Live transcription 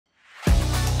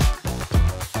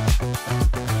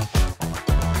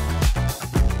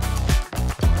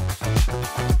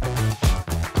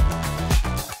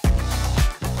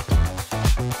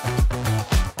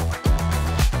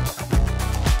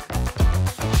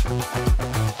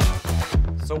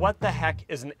So what the heck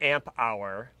is an amp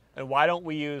hour, and why don't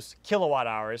we use kilowatt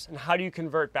hours, and how do you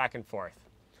convert back and forth?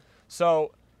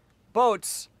 So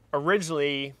boats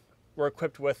originally were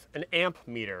equipped with an amp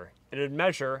meter. It would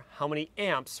measure how many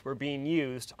amps were being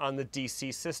used on the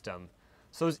DC system.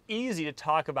 So it's easy to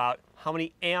talk about how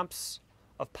many amps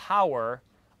of power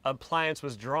an appliance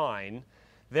was drawing.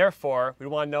 Therefore, we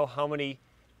want to know how many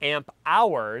amp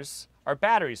hours our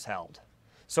batteries held.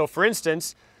 So for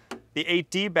instance, the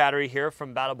 8D battery here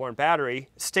from Battleborn Battery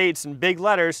states in big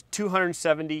letters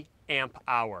 270 amp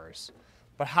hours.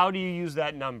 But how do you use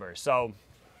that number? So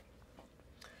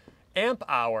amp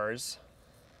hours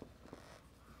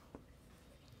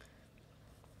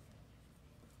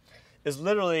is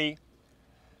literally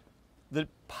the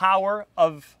power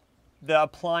of the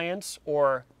appliance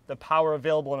or the power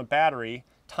available in a battery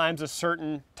times a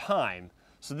certain time.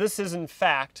 So this is in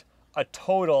fact a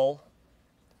total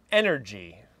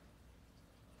energy,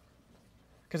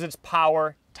 because it's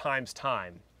power times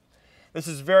time. This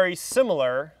is very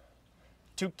similar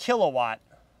to kilowatt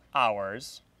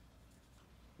hours,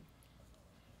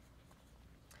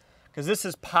 because this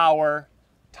is power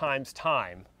times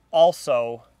time,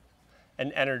 also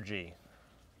an energy.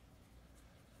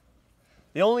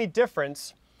 The only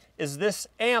difference is this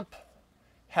amp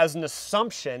has an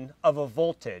assumption of a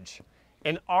voltage.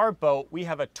 In our boat, we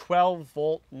have a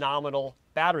 12-volt nominal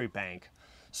battery bank.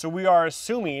 So we are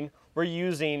assuming we're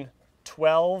using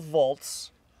 12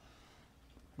 volts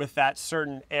with that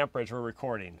certain amperage we're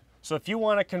recording. So if you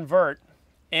want to convert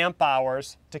amp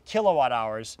hours to kilowatt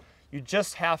hours, you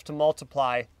just have to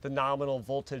multiply the nominal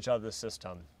voltage of the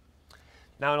system.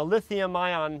 Now in a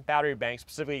lithium-ion battery bank,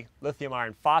 specifically lithium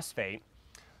iron phosphate,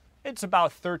 it's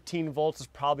about 13 volts is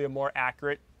probably a more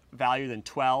accurate value than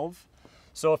 12.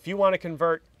 So if you want to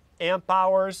convert amp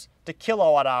hours to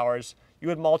kilowatt hours, you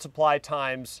would multiply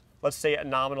times, let's say, a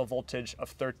nominal voltage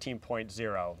of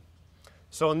 13.0.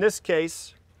 So in this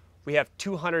case, we have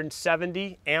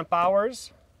 270 amp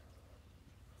hours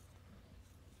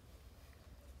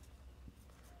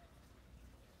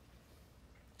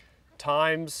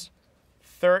times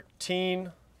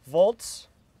 13 volts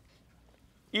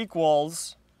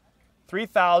equals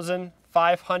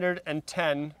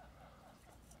 3,510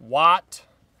 watt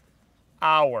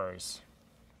hours.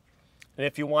 And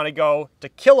if you want to go to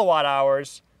kilowatt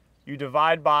hours, you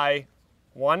divide by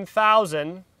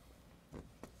 1,000,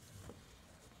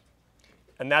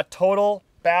 and that total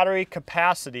battery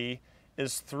capacity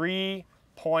is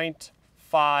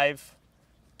 3.5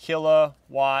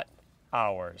 kilowatt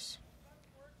hours.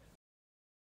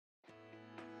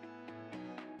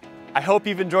 I hope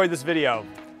you've enjoyed this video.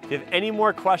 If you have any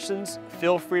more questions,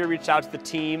 feel free to reach out to the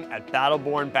team at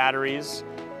Battleborn Batteries.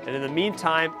 And in the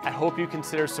meantime, I hope you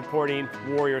consider supporting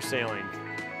Warrior Sailing.